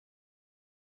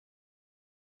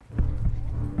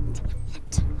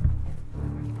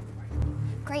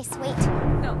Grace, wait.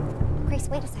 No. Grace,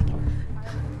 wait a second.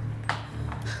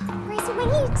 Grace,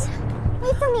 wait.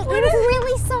 Wait for me. I'm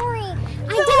really sorry. I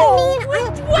didn't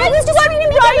mean. I was just trying to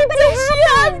make everybody happy. She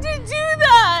have to do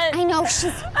that. I know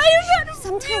she's. I've had a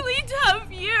really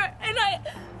tough year, and I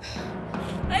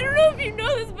don't know if you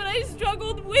know this, but I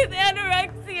struggled with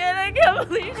anorexia, and I can't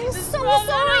believe I'm so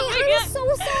sorry. I'm so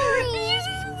sorry. You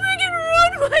just freaking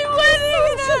ruined my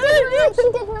wedding. She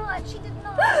did not. She did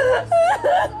not.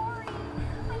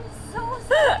 I'm so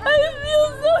sorry. I feel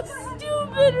so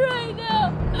stupid right now.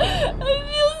 I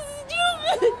feel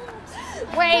stupid.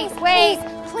 Wait.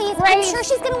 Please. Grace. I'm sure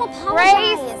she's going to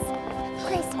apologize.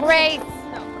 Grace.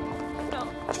 No.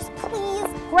 Just please.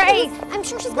 Grace. Please. I'm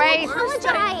sure she's going to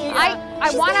apologize.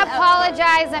 I want to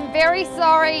apologize. I'm very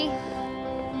sorry.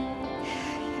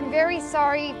 I'm very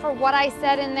sorry for what I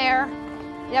said in there.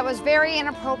 That was very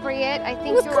inappropriate. I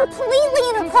think it was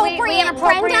completely inappropriate,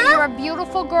 Brenda. You're a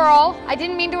beautiful girl. I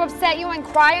didn't mean to upset you and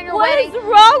cry on your wedding. What is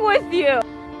wrong with you?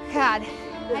 God,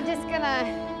 I'm just gonna,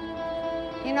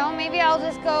 maybe I'll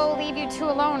just go leave you two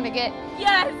alone to get...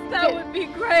 Yes, that would be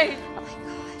great. Oh my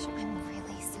gosh, I'm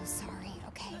really so sorry,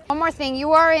 okay? One more thing,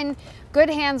 you are in good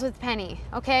hands with Penny,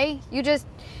 okay? You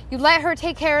let her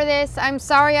take care of this. I'm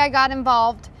sorry I got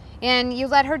involved, and you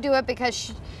let her do it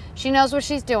because she knows what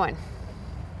she's doing.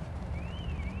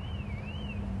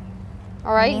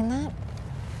 All right? You mean that?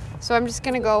 So I'm just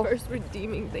gonna go. First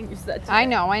redeeming thing you said today. I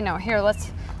know. Here,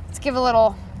 let's give a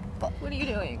little. What are you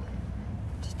doing?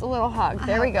 Just a little hug.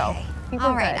 There we go.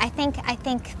 All right. I think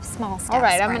small steps. All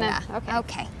right. Brenda. I'm gonna.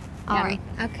 Okay. All right.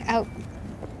 Okay. Oh.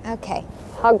 Okay.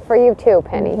 Hug for you too,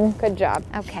 Penny. Good job.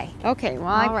 Okay. Okay. Well.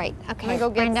 All right. Okay. I'm gonna go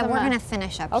get Brenda, some. we're gonna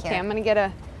finish up here. Okay. I'm gonna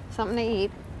get something to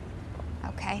eat.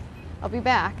 Okay. I'll be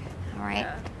back. All right.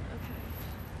 Yeah.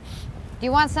 Do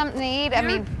you want something to eat? I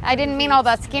mean, I didn't mean all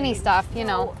that skinny stuff,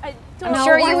 No, I don't. I'm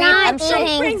sure you eat. I'm sure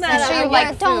eating. you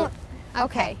like don't. food.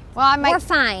 Okay. Well, I might. We're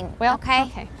fine. Well,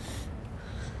 okay.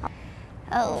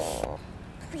 Oh.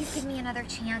 Please give me another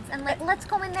chance, and let's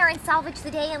go in there and salvage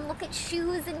the day and look at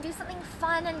shoes and do something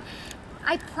fun. And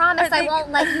I promise I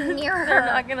won't let you near her. They're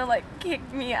not gonna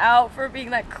kick me out for being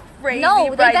that crazy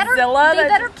No, they bridezilla.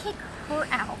 better kick her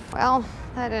out. Well,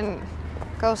 that didn't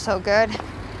go so good,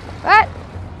 but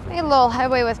made a little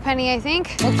headway with Penny, I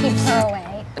think. We'll keep her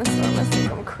away. I'm starting to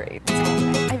think I'm crazy.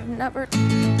 I've never.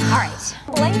 All right.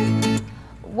 Blame.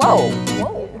 Whoa.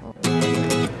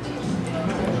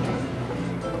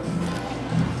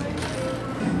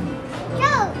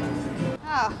 Go.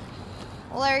 Oh,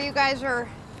 well, there you guys are.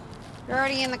 You're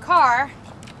already in the car.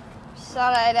 Just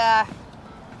thought I'd a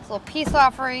little peace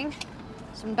offering,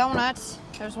 some donuts.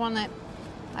 There's one that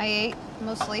I ate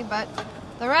mostly, but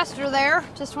the rest are there.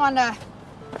 Just wanted to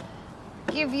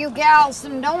give you gals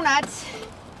some donuts.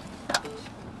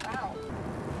 Wow.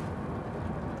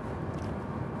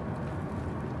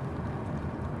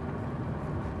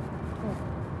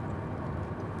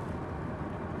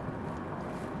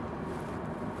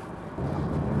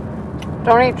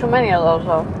 Don't eat too many of those,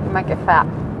 though. You might get fat.